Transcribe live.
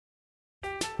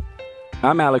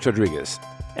I'm Alex Rodriguez.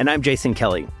 And I'm Jason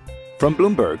Kelly. From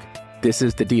Bloomberg, this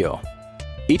is The Deal.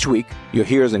 Each week, you'll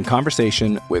hear us in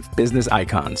conversation with business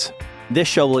icons. This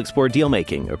show will explore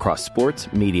deal-making across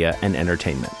sports, media, and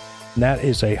entertainment. That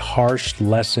is a harsh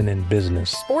lesson in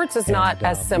business. Sports is not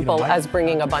as simple as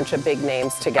bringing a bunch of big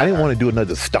names together. I didn't want to do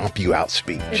another stomp you out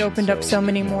speech. It opened up so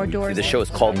many more doors. The show is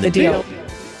called The Deal.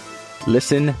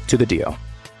 Listen to The Deal.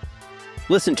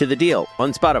 Listen to The Deal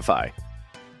on Spotify.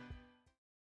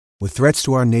 With threats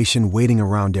to our nation waiting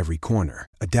around every corner,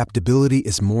 adaptability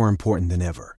is more important than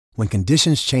ever. When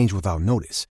conditions change without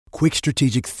notice, quick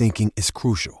strategic thinking is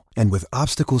crucial. And with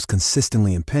obstacles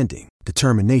consistently impending,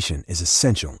 determination is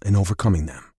essential in overcoming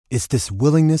them. It's this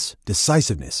willingness,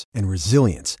 decisiveness, and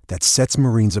resilience that sets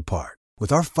Marines apart.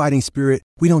 With our fighting spirit,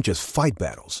 we don't just fight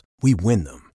battles, we win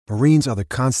them. Marines are the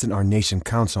constant our nation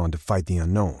counts on to fight the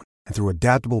unknown. And through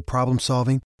adaptable problem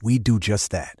solving, we do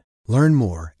just that. Learn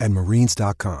more at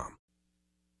marines.com.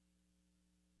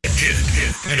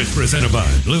 And it's presented by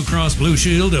Blue Cross Blue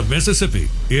Shield of Mississippi.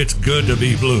 It's good to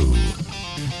be blue.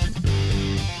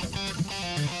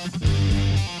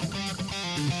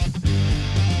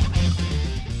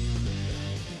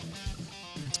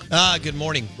 Good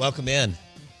morning. Welcome in.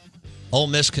 Ole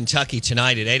Miss, Kentucky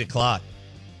tonight at 8 o'clock.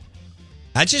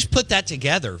 I just put that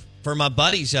together for my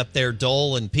buddies up there,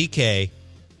 Dole and PK.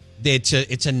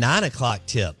 It's a 9 o'clock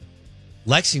tip,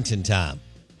 Lexington time.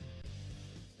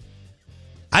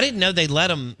 I didn't know they let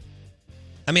them.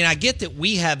 I mean, I get that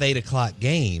we have 8 o'clock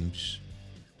games,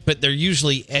 but they're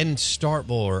usually in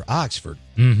Starkville or Oxford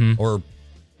or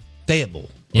Fayetteville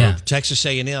or Texas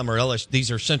A&M or LSU.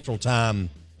 These are Central Time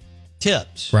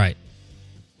tips. Right.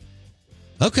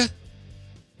 Okay.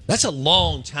 That's a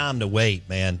long time to wait,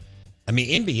 man. I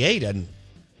mean, NBA doesn't,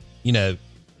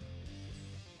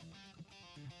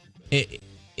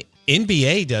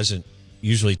 NBA doesn't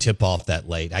usually tip off that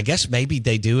late. I guess maybe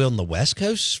they do on the West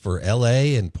Coast for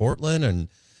LA and Portland and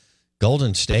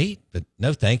Golden State, but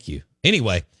no, thank you.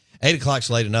 Anyway, 8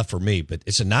 o'clock's late enough for me, but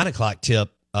it's a 9 o'clock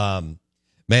tip. Man,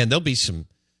 there'll be some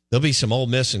Ole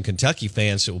Miss and Kentucky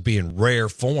fans that will be in rare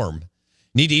form.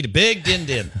 Need to eat a big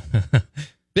din.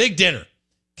 Big dinner.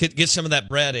 Get some of that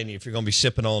bread in you if you're going to be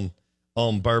sipping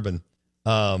on bourbon.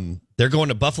 They're going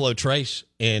to Buffalo Trace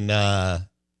in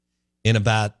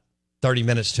about 30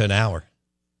 minutes to an hour.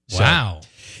 Wow. So,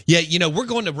 yeah, we're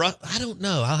going to, I don't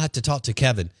know. I'll have to talk to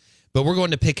Kevin. But we're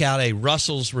going to pick out a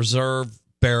Russell's Reserve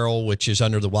barrel, which is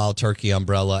under the Wild Turkey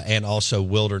umbrella, and also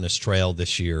Wilderness Trail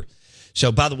this year.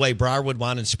 So, by the way, Briarwood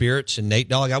Wine and Spirits and Nate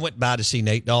Dogg. I went by to see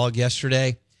Nate Dogg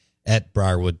yesterday at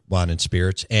Briarwood Wine and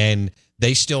Spirits, and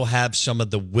they still have some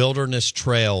of the Wilderness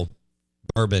Trail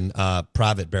bourbon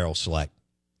private barrel select.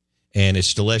 And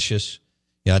it's delicious.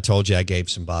 I told you I gave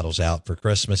some bottles out for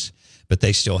Christmas, but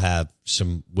they still have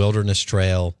some Wilderness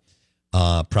Trail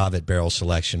private barrel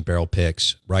selection, barrel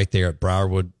picks right there at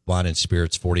Briarwood Wine and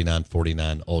Spirits,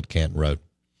 4949 Old Canton Road.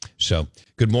 So,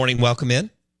 good morning. Welcome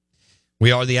in.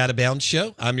 We are the Out of Bounds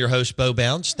Show. I'm your host, Bo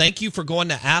Bounds. Thank you for going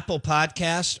to Apple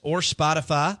Podcast or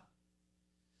Spotify,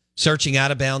 searching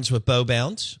Out of Bounds with Bo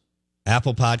Bounds.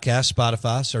 Apple Podcast,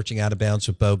 Spotify, searching Out of Bounds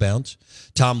with Bo Bounds.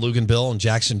 Tom Luganbill and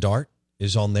Jackson Dart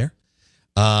is on there.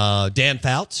 Dan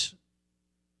Fouts,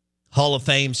 Hall of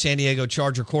Fame San Diego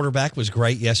Charger quarterback, was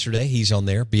great yesterday. He's on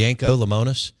there. Bianco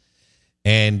Lamonis.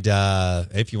 And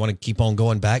if you want to keep on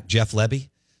going back, Jeff Lebby.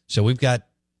 So we've got,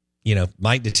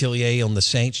 Mike Detillier on the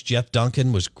Saints. Jeff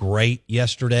Duncan was great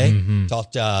yesterday.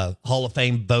 Talked Hall of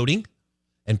Fame voting.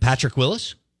 And Patrick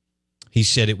Willis. He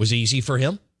said it was easy for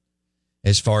him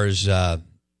as far as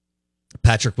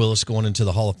Patrick Willis going into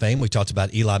the Hall of Fame. We talked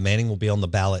about Eli Manning will be on the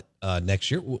ballot next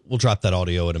year. We'll drop that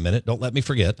audio in a minute. Don't let me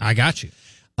forget. I got you.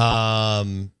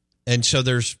 And so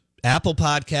there's Apple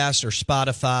Podcasts or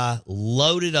Spotify.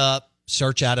 Load it up.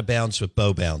 Search Out of Bounds with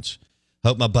Bo Bounds.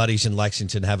 Hope my buddies in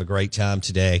Lexington have a great time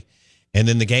today. And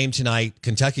then the game tonight,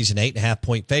 Kentucky's an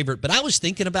 8.5-point favorite. But I was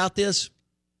thinking about this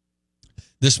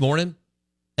morning,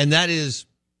 and that is,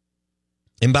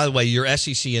 and by the way, your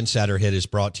SEC Insider Hit is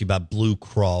brought to you by Blue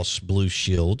Cross Blue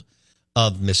Shield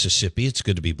of Mississippi. It's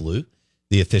good to be blue,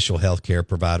 the official healthcare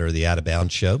provider of the Out of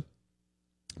Bounds Show.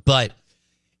 But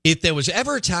if there was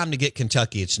ever a time to get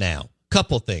Kentucky, it's now.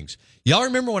 Couple things. Y'all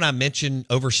remember when I mentioned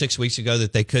over 6 weeks ago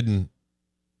that they couldn't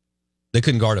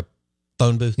guard a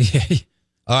phone booth? Yeah.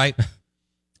 All right.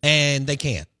 And they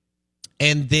can.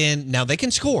 And then now they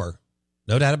can score.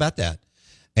 No doubt about that.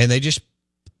 And they just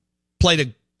played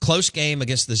a close game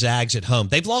against the Zags at home.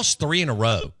 They've lost 3 in a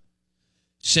row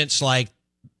since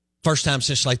first time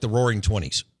since the Roaring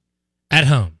 20s. At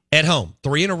home. At home.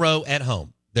 3 in a row at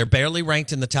home. They're barely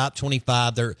ranked in the top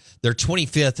 25. They're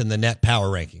 25th in the net power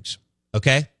rankings.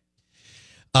 Okay?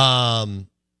 And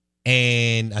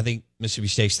I think Mississippi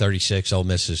State's 36, Ole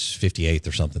Miss is 58th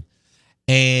or something.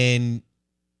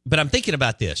 But I'm thinking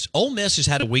about this. Ole Miss has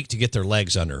had a week to get their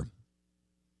legs under them.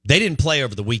 They didn't play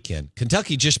over the weekend.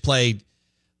 Kentucky just played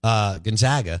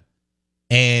Gonzaga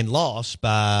and lost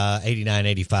by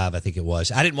 89-85, I think it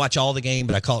was. I didn't watch all the game,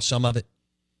 but I caught some of it.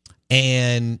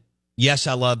 And yes,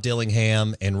 I love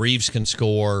Dillingham, and Reeves can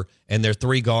score, and their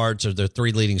three guards are their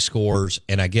three leading scorers,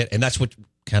 and that's what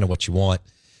you want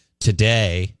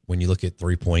today when you look at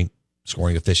 3-point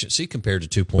scoring efficiency compared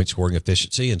to 2-point scoring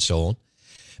efficiency and so on.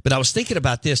 But I was thinking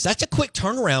about this. That's a quick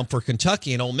turnaround for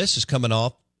Kentucky, and Ole Miss is coming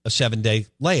off a 7-day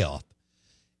layoff.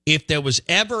 If there was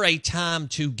ever a time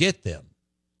to get them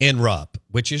in Rupp,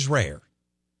 which is rare,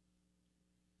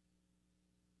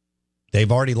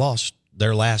 they've already lost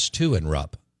their last two in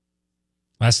Rupp.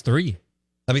 Last three.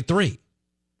 Three.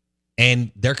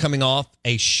 And they're coming off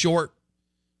a short,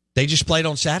 they just played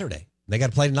on Saturday. They got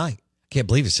to play tonight. I can't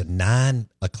believe it's a 9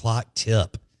 o'clock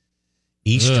tip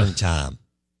Eastern time,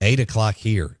 8 o'clock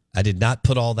here. I did not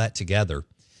put all that together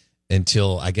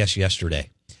until, I guess, yesterday.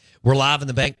 We're live in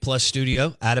the Bank Plus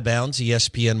studio, out of bounds,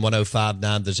 ESPN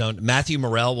 105.9 The Zone. Matthew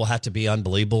Morrell will have to be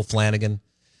unbelievable. Flanagan,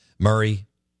 Murray,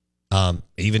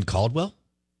 even Caldwell,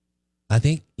 I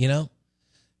think,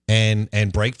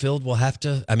 and Brakefield will have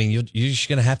to, you're just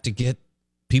going to have to get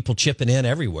people chipping in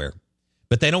everywhere.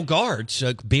 But they don't guard,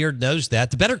 so Beard knows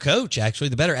that. The better coach, actually,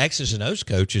 the better X's and O's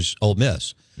coach is Ole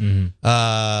Miss.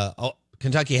 Mm-hmm.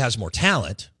 Kentucky has more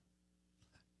talent,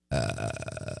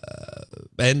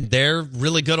 and they're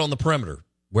really good on the perimeter,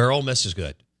 where Ole Miss is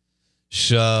good.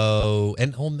 So,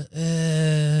 and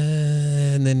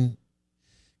then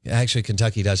actually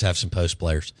Kentucky does have some post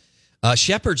players.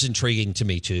 Shepard's intriguing to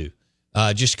me too.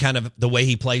 Just kind of the way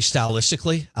he plays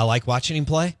stylistically. I like watching him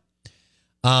play.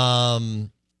 When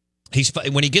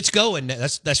he gets going,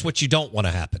 that's what you don't want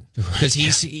to happen, because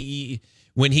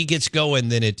when he gets going,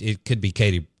 then it could be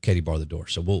Katie bar the door.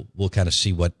 So we'll kind of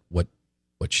see what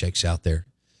shakes out there.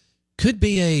 Could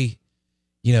be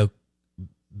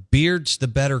Beard's the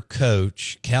better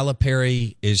coach.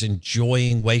 Calipari is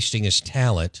enjoying wasting his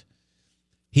talent.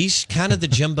 He's kind of the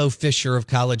Jimbo Fisher of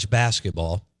college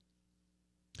basketball.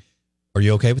 Are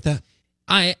you okay with that?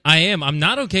 I am. I'm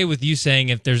not okay with you saying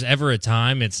if there's ever a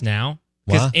time, it's now.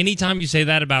 Because anytime you say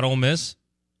that about Ole Miss,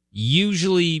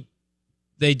 usually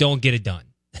they don't get it done.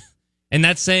 And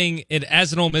that's saying it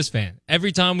as an Ole Miss fan.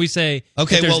 Every time we say,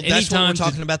 okay, well, that's what we're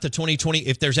talking about, the 2020.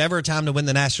 If there's ever a time to win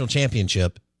the national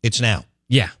championship, it's now.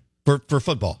 Yeah. For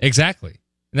football. Exactly.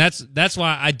 And that's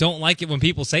why I don't like it when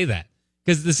people say that.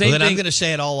 Because the same then thing. I'm going to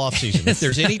say it all offseason. If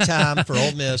there's any time for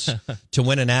Ole Miss to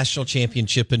win a national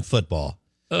championship in football,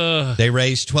 they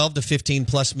raised 12 to 15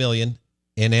 plus million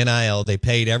in NIL. They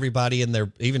paid everybody, and they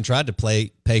even tried to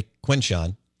pay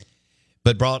Quinshawn,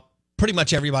 but brought pretty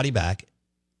much everybody back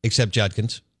except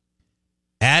Judkins.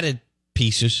 Added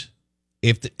pieces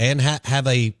and have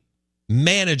a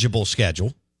manageable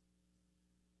schedule.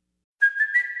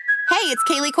 Hey, it's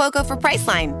Kaylee Cuoco for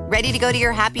Priceline. Ready to go to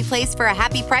your happy place for a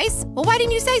happy price? Well, why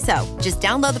didn't you say so? Just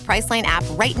download the Priceline app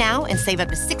right now and save up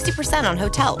to 60% on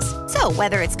hotels. So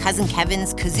whether it's Cousin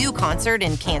Kevin's Kazoo Concert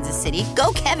in Kansas City,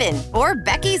 go Kevin, or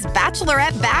Becky's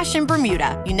Bachelorette Bash in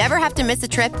Bermuda, you never have to miss a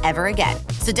trip ever again.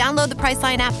 So download the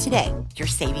Priceline app today. Your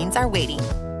savings are waiting.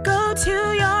 Go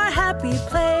to your happy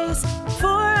place for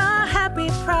a happy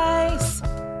price.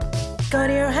 Go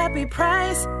to your happy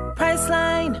price,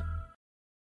 Priceline.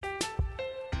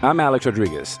 I'm Alex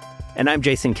Rodriguez. And I'm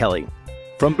Jason Kelly.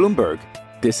 From Bloomberg,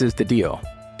 this is The Deal.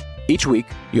 Each week,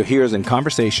 you'll hear us in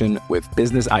conversation with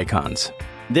business icons.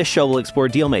 This show will explore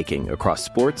deal-making across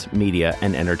sports, media,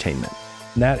 and entertainment.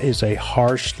 That is a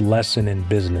harsh lesson in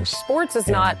business. Sports is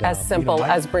not as simple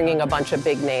as bringing a bunch of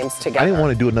big names together. I didn't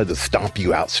want to do another stomp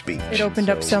you out speech. It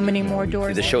opened up so many more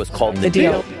doors. The show is called The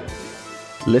Deal.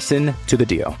 Listen to The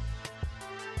Deal.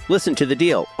 Listen to The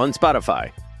Deal on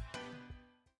Spotify.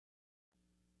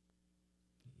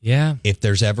 Yeah. If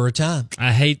there's ever a time.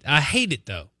 I hate it,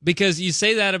 though, because you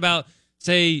say that about,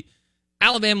 say,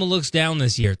 Alabama looks down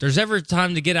this year. If there's ever a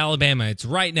time to get Alabama, it's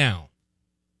right now.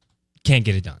 Can't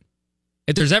get it done.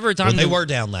 If there's ever a time... Well, they were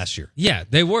down last year. Yeah,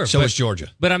 they were. So was Georgia.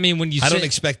 But, when you I don't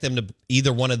expect them to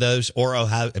either one of those or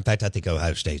Ohio. In fact, I think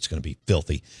Ohio State's going to be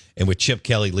filthy. And with Chip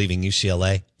Kelly leaving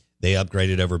UCLA, they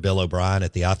upgraded over Bill O'Brien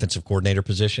at the offensive coordinator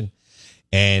position.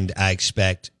 And I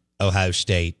expect Ohio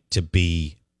State to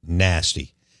be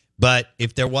nasty. But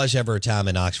if there was ever a time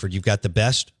in Oxford, you've got the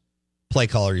best play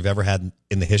caller you've ever had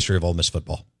in the history of Ole Miss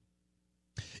football.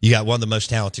 You got one of the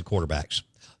most talented quarterbacks.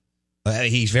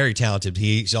 He's very talented.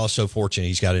 He's also fortunate.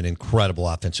 He's got an incredible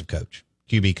offensive coach,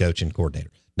 QB coach, and coordinator.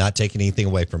 Not taking anything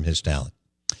away from his talent.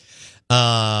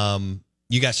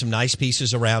 You got some nice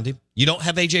pieces around him. You don't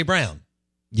have A.J. Brown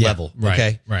level, right,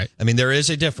 okay? Right. I mean, there is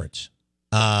a difference.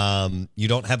 You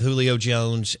don't have Julio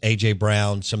Jones, A.J.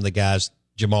 Brown, some of the guys,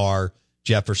 Jamar,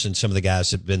 Jefferson, some of the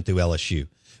guys that have been through LSU.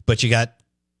 But you got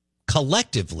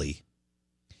collectively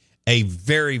a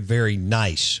very, very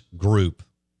nice group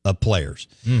of players.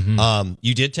 Mm-hmm.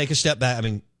 You did take a step back. I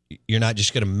mean, you're not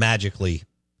just going to magically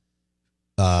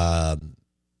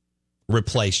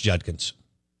replace Judkins.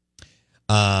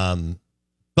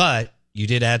 But you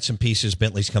did add some pieces.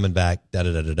 Bentley's coming back,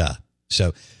 da-da-da-da-da.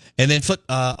 So, and then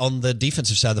on the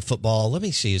defensive side of the football, let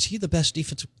me see. Is he the best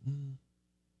defensive?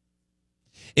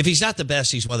 If he's not the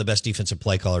best, he's one of the best defensive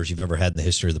play callers you've ever had in the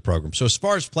history of the program. So as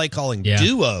far as play calling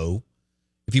duo,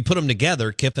 if you put them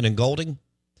together, Kiffin and Golding,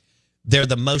 they're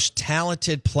the most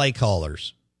talented play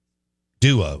callers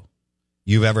duo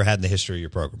you've ever had in the history of your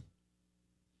program.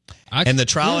 And the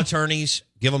trial attorneys,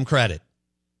 give them credit.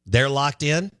 They're locked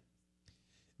in.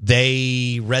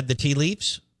 They read the tea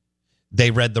leaves.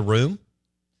 They read the room.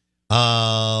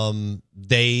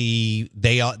 They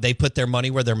put their money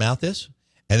where their mouth is,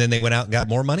 and then they went out and got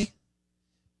more money.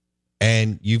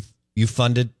 And you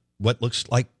funded what looks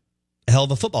like a hell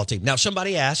of a football team. Now,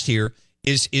 somebody asked here,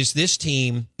 is this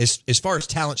team, as far as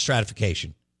talent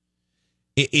stratification,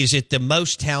 is it the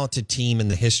most talented team in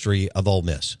the history of Ole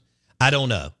Miss? I don't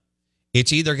know.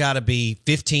 It's either got to be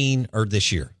 15 or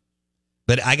this year.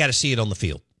 But I got to see it on the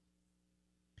field.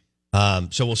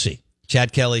 So we'll see.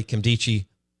 Chad Kelly, Kimdichie,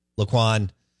 Laquan,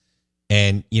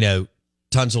 and,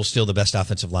 Tunzel's still the best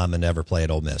offensive lineman to ever play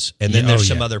at Ole Miss. And then there's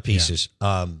some other pieces.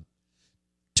 Yeah.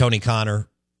 Tony Connor,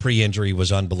 pre-injury,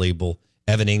 was unbelievable.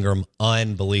 Evan Ingram,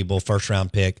 unbelievable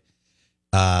first-round pick.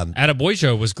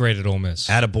 Adebayo was great at Ole Miss.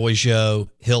 Adebayo,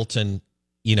 Hilton,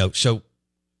 so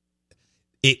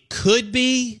it could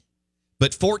be,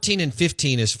 but 14 and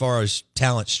 15 as far as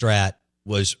talent strat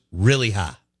was really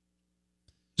high.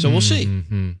 So we'll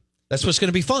see. That's what's going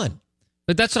to be fun.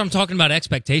 But that's what I'm talking about,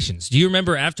 expectations. Do you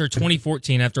remember after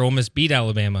 2014, after Ole Miss beat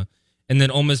Alabama, and then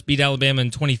Ole Miss beat Alabama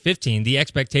in 2015, the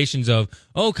expectations of,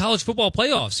 college football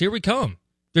playoffs, here we come.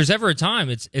 If there's ever a time,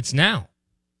 it's now.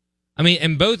 I mean,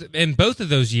 in both of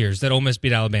those years that Ole Miss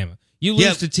beat Alabama, you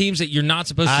lose to teams that you're not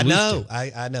supposed to lose to.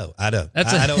 I know. I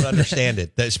don't understand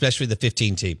it, especially the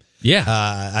 15 team.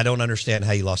 Yeah. I don't understand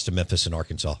how you lost to Memphis and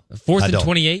Arkansas. 4th and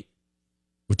 28?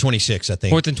 With 26, I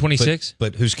think. 4th and 26?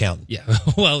 But who's counting? Yeah.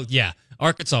 Well, yeah.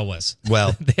 Arkansas was.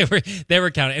 Well, they were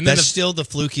counting. And that's still the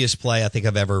flukiest play I think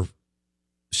I've ever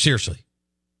seen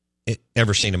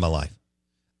in my life.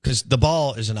 Because the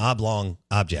ball is an oblong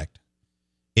object.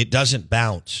 It doesn't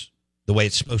bounce the way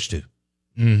it's supposed to.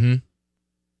 Mm-hmm.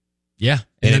 Yeah.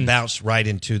 And it bounced right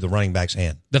into the running back's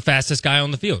hand. The fastest guy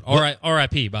on the field.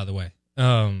 R.I.P., by the way.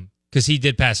 Because he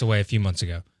did pass away a few months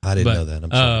ago. I didn't know that.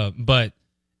 I'm sorry. But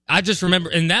I just remember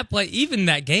in that play, even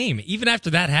that game, even after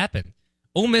that happened,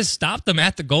 Ole Miss stopped them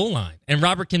at the goal line, and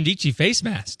Robert Kimdichie face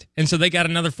masked, and so they got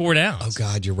another 4 downs. Oh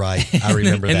God, you're right. I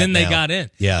remember that. And then now. they got in.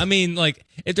 Yeah, I mean,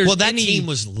 if there's that team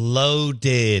was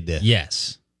loaded.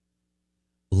 Yes,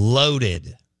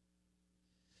 loaded.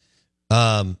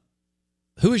 Who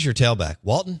was your tailback?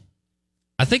 Walton?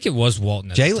 I think it was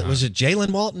Walton. Jalen, was it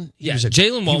Jalen Walton?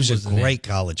 Jalen Walton was a great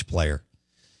college player.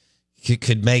 He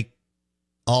could make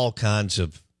all kinds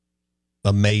of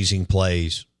amazing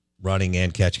plays, running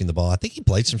and catching the ball. I think he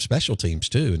played some special teams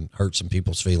too and hurt some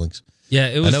people's feelings. Yeah,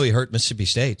 it was. I know he hurt Mississippi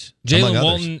State. Jalen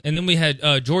Walton, and then we had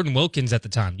Jordan Wilkins at the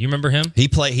time. Do you remember him?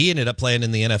 He ended up playing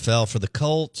in the NFL for the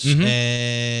Colts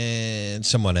and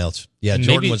someone else. Yeah, and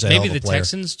Jordan was a hell of a player. Maybe the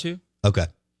Texans too. Okay.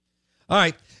 All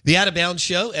right. The Out of Bounds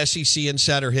Show, SEC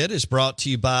Insider Hit, is brought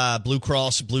to you by Blue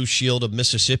Cross Blue Shield of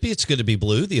Mississippi. It's good to be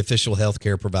blue, the official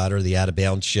healthcare provider of the Out of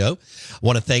Bounds Show. I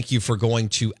want to thank you for going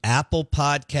to Apple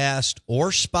Podcast or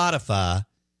Spotify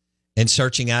and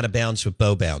searching Out of Bounds with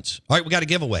Bo Bounds. All right, we got a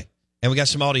giveaway, and we got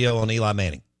some audio on Eli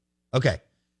Manning. Okay,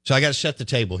 so I got to set the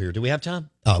table here. Do we have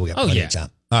time? Oh, we got plenty of time.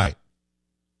 All right.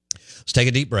 Let's take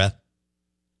a deep breath.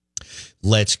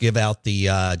 Let's give out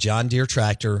the John Deere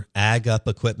Tractor Ag Up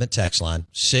Equipment text line,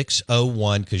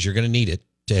 601, because you're going to need it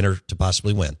to enter to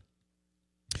possibly win.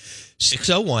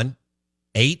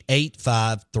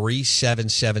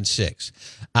 601-885-3776.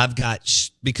 I've got,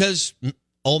 because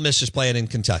Ole Miss is playing in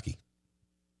Kentucky,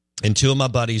 and two of my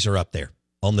buddies are up there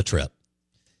on the trip.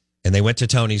 And they went to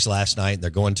Tony's last night. They're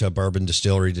going to a bourbon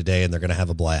distillery today, and they're going to have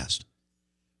a blast.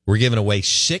 We're giving away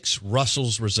 6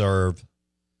 Russell's Reserve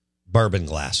bourbon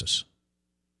glasses.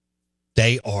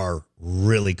 They are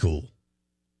really cool.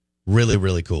 Really,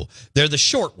 really cool. They're the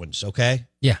short ones, okay?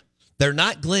 Yeah. They're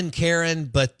not Glencairn,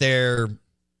 but they're,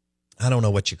 I don't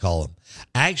know what you call them.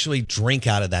 I actually drink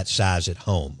out of that size at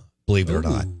home believe it or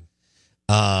not,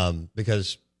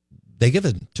 because they give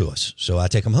it to us, so I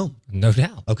take them home. No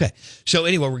doubt. Okay. So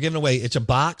anyway, we're giving away, it's a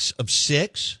box of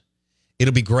 6.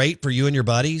 It'll be great for you and your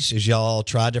buddies as y'all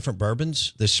try different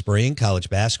bourbons this spring, college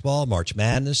basketball, March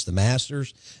Madness, the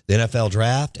Masters, the NFL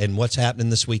Draft, and what's happening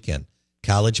this weekend.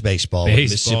 College baseball with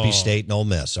Mississippi State and Ole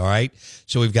Miss, all right?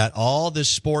 So we've got all this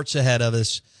sports ahead of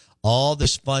us, all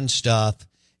this fun stuff,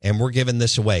 and we're giving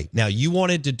this away. Now, you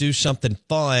wanted to do something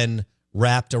fun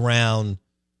wrapped around.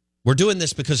 We're doing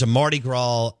this because of Mardi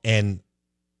Gras and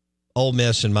Ole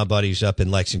Miss and my buddies up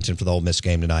in Lexington for the Ole Miss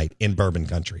game tonight in Bourbon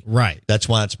Country. Right. That's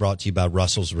why it's brought to you by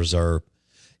Russell's Reserve.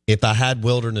 If I had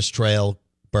Wilderness Trail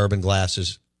bourbon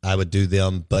glasses, I would do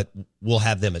them, but we'll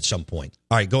have them at some point.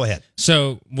 All right, go ahead.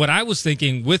 So what I was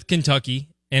thinking with Kentucky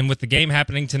and with the game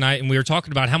happening tonight, and we were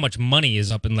talking about how much money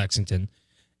is up in Lexington.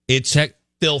 It's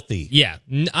filthy. Yeah.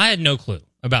 I had no clue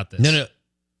about this. No.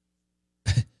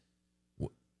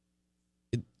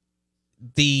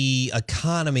 The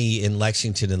economy in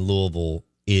Lexington and Louisville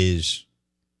is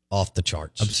off the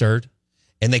charts. Absurd.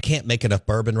 And they can't make enough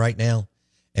bourbon right now.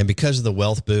 And because of the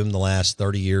wealth boom the last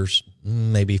 30 years,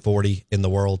 maybe 40 in the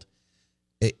world,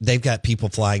 they've got people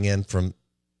flying in from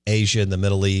Asia and the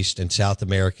Middle East and South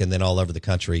America and then all over the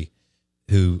country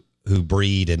who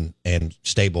breed and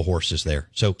stable horses there.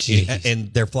 So,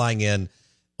 and they're flying in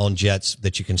on jets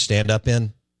that you can stand up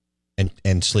in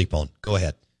and sleep on. Go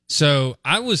ahead. So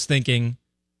I was thinking,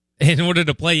 in order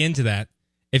to play into that,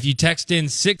 if you text in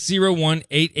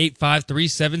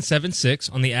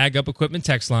 601-885-3776 on the Ag Up Equipment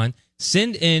text line,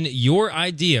 send in your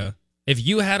idea. If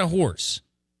you had a horse,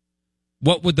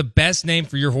 what would the best name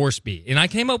for your horse be? And I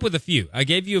came up with a few. I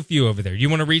gave you a few over there. You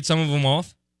want to read some of them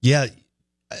off? Yeah.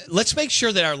 Let's make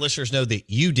sure that our listeners know that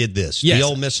you did this, yes. The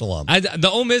Ole Miss alum. The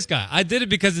Ole Miss guy. I did it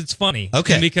because it's funny.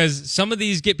 Okay. And because some of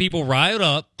these get people riled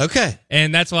up. Okay.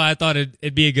 And that's why I thought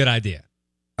it'd be a good idea.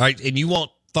 All right. And you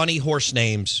want funny horse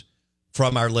names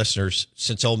from our listeners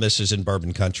since Ole Miss is in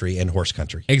Bourbon Country and horse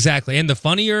country. Exactly. And the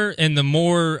funnier and the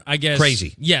more, I guess.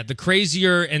 Crazy. Yeah. The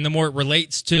crazier and the more it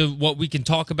relates to what we can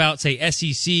talk about, say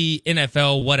SEC,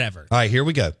 NFL, whatever. All right. Here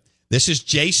we go. This is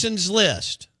Jason's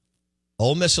list.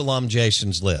 Ole Miss alum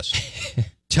Jason's list.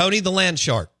 Tony the Land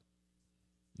Shark.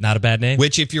 Not a bad name.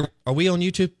 Which are we on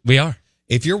YouTube? We are.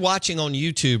 If you're watching on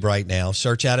YouTube right now,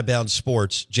 search Out of Bounds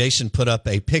Sports. Jason put up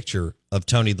a picture of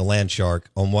Tony the Land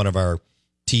Shark on one of our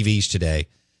TVs today,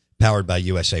 powered by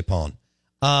USA Pawn.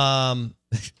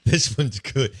 This one's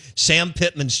good. Sam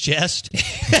Pittman's chest.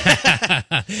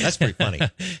 That's pretty funny.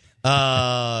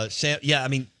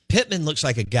 Pittman looks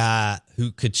like a guy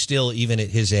who could still, even at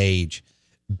his age,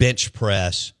 bench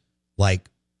press like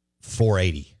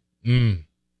 480.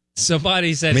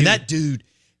 Somebody said, that dude,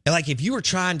 like if you were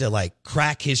trying to like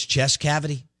crack his chest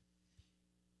cavity,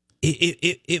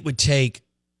 it would take,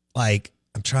 like,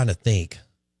 I'm trying to think,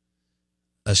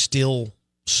 a steel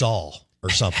saw or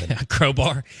something. A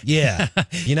crowbar. Yeah.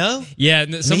 You know? Yeah.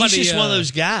 He's just one of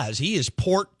those guys. He is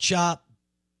pork chop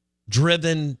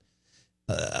driven,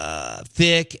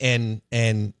 thick, and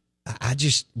I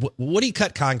just, what do you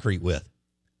cut concrete with?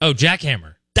 Oh,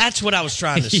 jackhammer. That's what I was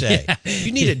trying to say. Yeah.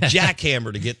 You need a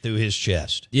jackhammer to get through his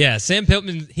chest. Yeah, Sam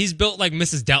Pittman, he's built like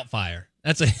Mrs. Doubtfire.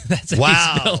 That's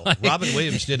wow. Like. Robin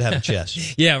Williams did have a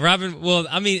chest. Yeah, Robin. Well,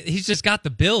 I mean, he's just got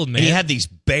the build, man. And he had these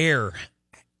bare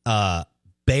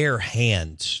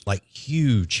hands, like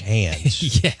huge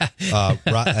hands. Yeah.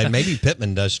 And maybe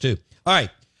Pittman does too. All right.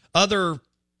 Other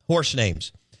horse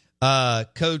names.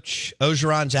 Coach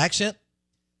Ogeron's accent.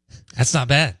 That's not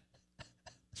bad.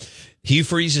 Hugh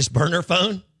Freeze's burner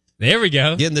phone. There we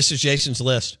go. Again, this is Jason's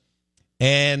list.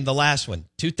 And the last one,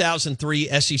 2003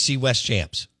 SEC West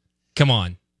champs. Come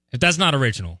on. If that's not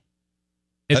original.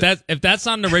 If that's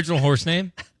not an original horse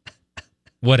name,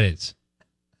 what is?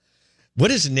 What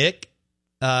is Nick?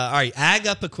 All right, Ag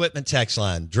Up Equipment text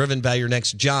line, driven by your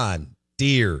next John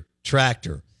Deere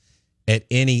tractor at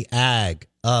any Ag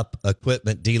Up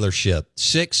Equipment dealership.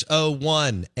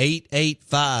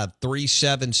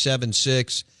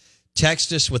 601-885-3776.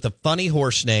 Text us with a funny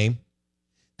horse name.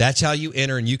 That's how you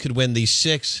enter, and you could win these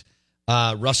 6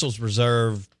 Russell's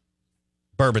Reserve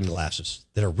bourbon glasses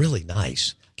that are really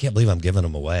nice. I can't believe I'm giving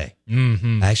them away.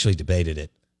 Mm-hmm. I actually debated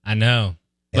it. I know.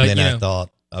 And then I thought,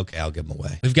 okay, I'll give them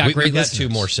away. We've got we've got 2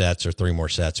 more sets or 3 more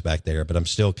sets back there, but I'm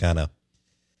still kind of,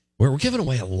 we're giving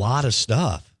away a lot of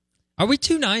stuff. Are we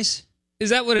too nice?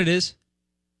 Is that what it is?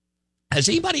 Has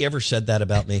anybody ever said that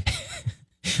about me?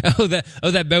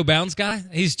 that Bo Bounds guy?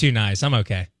 He's too nice. I'm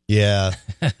okay. Yeah.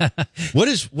 What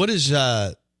is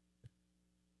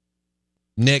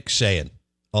Nick saying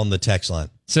on the text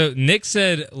line? So Nick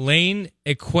said Lane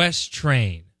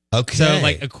Equestrain. Okay. So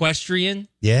like equestrian.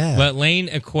 Yeah. But Lane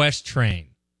Equestrain.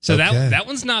 So that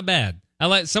one's not bad. I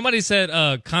like. Somebody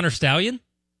said Connor Stallion.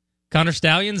 Connor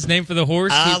Stallion's name for the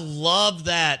horse. I love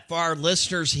that. For our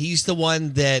listeners, he's the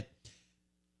one that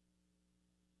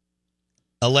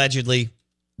allegedly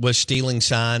was stealing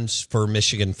signs for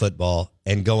Michigan football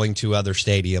and going to other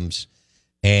stadiums.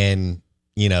 And,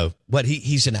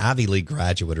 he's an Ivy League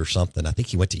graduate or something. I think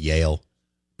he went to Yale,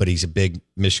 but he's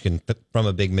from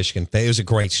a big Michigan fan. It was a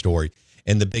great story.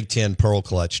 And the Big Ten pearl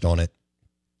clutched on it.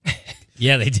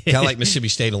 Yeah, they did. Kind of like Mississippi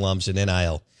State alums in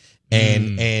NIL.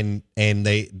 And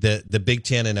the Big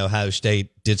Ten and Ohio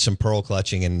State did some pearl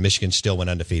clutching, and Michigan still went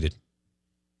undefeated.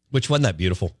 Which wasn't that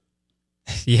beautiful?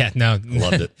 Yeah, no.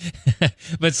 Loved it.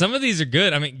 But some of these are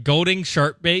good. I mean, Golding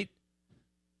Sharp Bait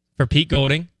for Pete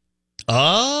Golding.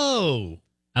 Oh.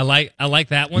 I like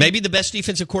that one. Maybe the best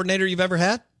defensive coordinator you've ever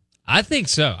had? I think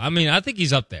so. I mean, I think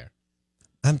he's up there.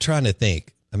 I'm trying to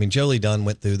think. I mean, Jolie Dunn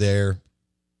went through there.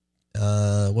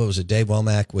 What was it? Dave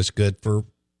Womack was good for,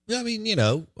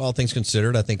 all things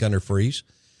considered, I think under Freeze.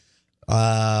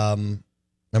 I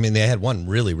mean, they had one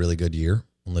really, really good year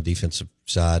on the defensive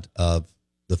side of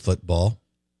the football.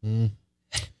 Did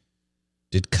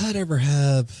Cutt ever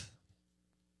have...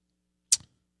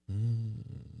 I'm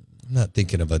not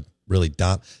thinking of a really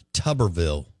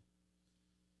Tuberville.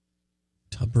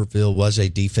 Tuberville was a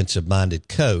defensive-minded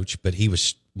coach, but he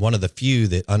was one of the few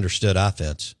that understood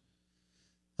offense.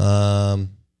 All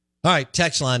right,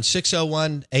 text line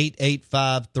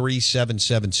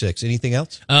 601-885-3776. Anything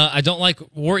else? I don't like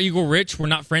War Eagle Rich. We're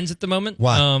not friends at the moment.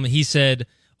 Why? He said,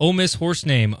 Ole Miss horse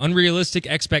name, unrealistic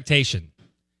expectation.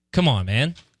 Come on,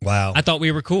 man. Wow. I thought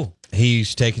we were cool.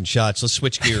 He's taking shots. Let's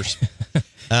switch gears.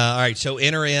 All right, so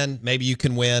enter in. Maybe you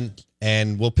can win,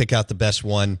 and we'll pick out the best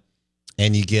one.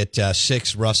 And you get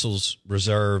 6 Russell's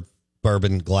Reserve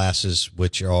bourbon glasses,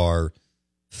 which are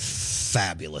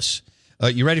fabulous.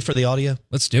 You ready for the audio?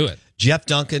 Let's do it. Jeff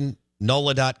Duncan,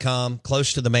 NOLA.com,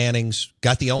 close to the Mannings.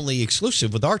 Got the only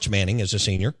exclusive with Arch Manning as a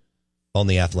senior on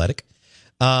The Athletic.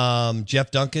 Jeff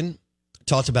Duncan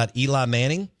talks about Eli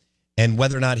Manning and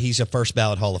whether or not he's a first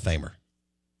ballot Hall of Famer.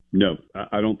 No,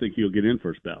 I don't think he'll get in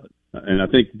first ballot. And I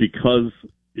think because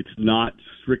it's not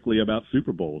strictly about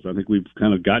Super Bowls, I think we've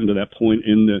kind of gotten to that point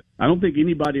I don't think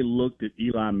anybody looked at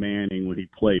Eli Manning when he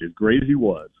played, as great as he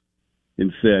was,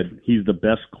 and said he's the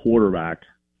best quarterback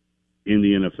in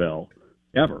the NFL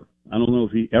ever. I don't know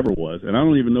if he ever was. And I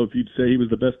don't even know if you'd say he was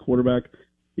the best quarterback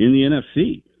in the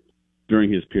NFC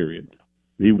during his period.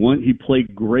 He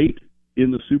played great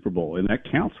in the Super Bowl, and that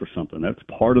counts for something. That's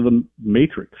part of the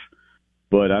matrix.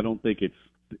 But I don't think it's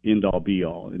the end-all,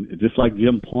 be-all. And just like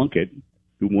Jim Plunkett,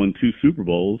 who won 2 Super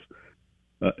Bowls,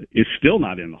 is still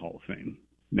not in the Hall of Fame.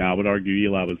 Now, I would argue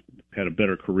Eli had a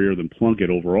better career than Plunkett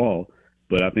overall,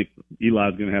 but I think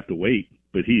Eli's going to have to wait.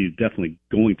 But he's definitely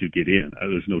going to get in.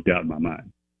 There's no doubt in my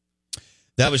mind.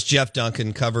 That was Jeff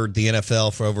Duncan, covered the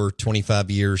NFL for over 25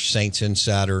 years, Saints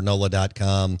Insider,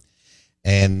 NOLA.com,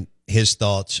 and his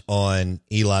thoughts on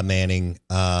Eli Manning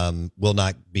will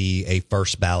not be a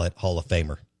first ballot Hall of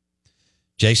Famer.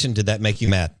 Jason, did that make you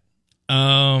mad?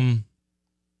 I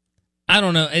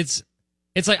don't know. It's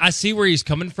like I see where he's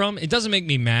coming from. It doesn't make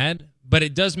me mad, but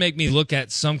it does make me look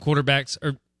at some quarterbacks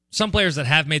or some players that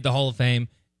have made the Hall of Fame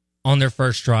on their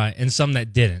first try and some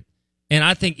that didn't. And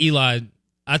I think Eli,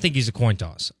 I think he's a coin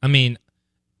toss. I mean,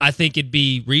 I think it'd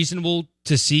be reasonable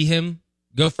to see him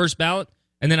go first ballot,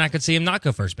 and then I could see him not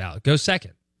go first ballot, go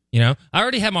second. I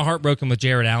already had my heart broken with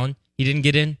Jared Allen. He didn't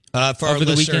get in. For our the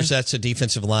listeners, weekend. That's a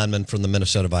defensive lineman from the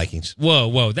Minnesota Vikings.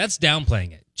 Whoa, that's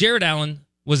downplaying it. Jared Allen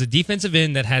was a defensive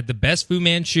end that had the best Fu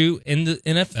Manchu in the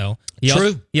NFL.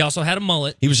 He also had a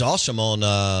mullet. He was awesome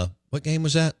on, what game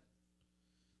was that?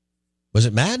 Was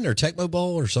it Madden or Tecmo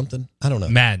Bowl or something? I don't know.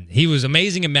 Madden. He was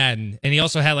amazing in Madden, and he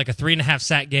also had like a 3.5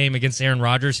 sack game against Aaron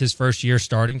Rodgers his first year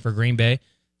starting for Green Bay.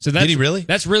 So that's, did he really?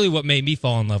 That's really what made me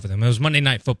fall in love with him. It was Monday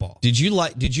Night Football. Did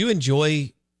you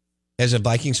enjoy, as a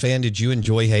Vikings fan, did you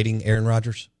enjoy hating Aaron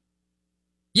Rodgers?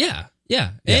 Yeah.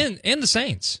 And the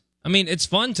Saints. I mean, it's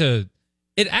fun to.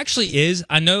 It actually is.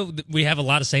 I know that we have a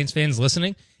lot of Saints fans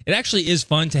listening. It actually is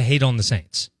fun to hate on the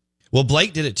Saints. Well,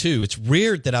 Blake did it too. It's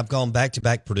weird that I've gone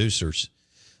back-to-back producers.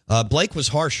 Blake was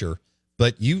harsher,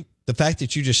 but the fact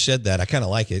that you just said that, I kind of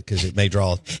like it because it may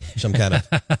draw some kind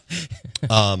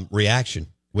of reaction,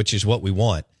 which is what we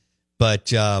want.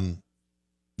 But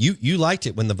you liked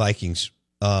it when the Vikings,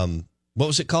 what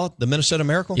was it called? The Minnesota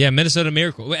Miracle? Yeah, Minnesota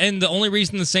Miracle. And the only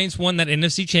reason the Saints won that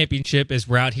NFC championship is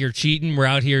we're out here cheating. We're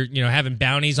out here, having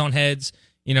bounties on heads,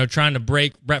 trying to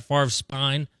break Brett Favre's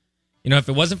spine. If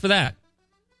it wasn't for that,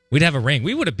 we'd have a ring.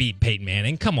 We would have beat Peyton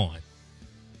Manning. Come on.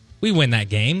 We win that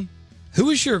game. Who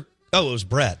was your? Oh, it was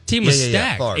Brett. Team was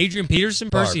stacked. Adrian Peterson,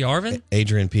 Percy Harvin.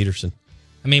 Adrian Peterson.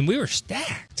 I mean, we were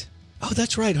stacked. Oh,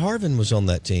 that's right. Harvin was on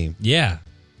that team. Yeah.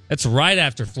 That's right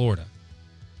after Florida.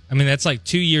 I mean, that's like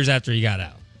 2 years after he got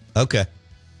out. Okay.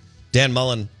 Dan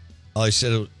Mullen always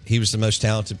said he was the most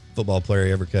talented football player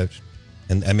he ever coached.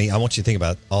 And, I mean, I want you to think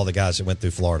about all the guys that went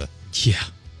through Florida. Yeah.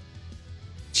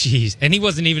 Jeez. And he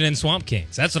wasn't even in Swamp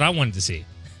Kings. That's what I wanted to see.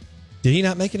 Did he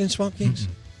not make it in Swamp Kings?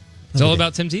 Mm-hmm. It's all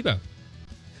about Tim Tebow.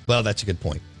 Well, that's a good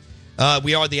point.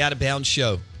 We are the Out of Bounds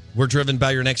Show. We're driven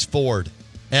by your next Ford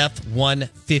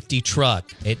F-150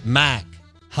 truck at Mack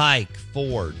Hike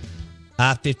Ford,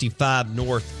 I-55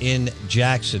 North in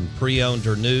Jackson. Pre-owned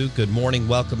or new. Good morning.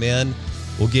 Welcome in.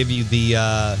 We'll give you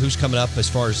the who's coming up as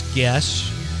far as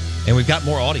guests. And we've got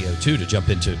more audio, too, to jump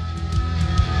into.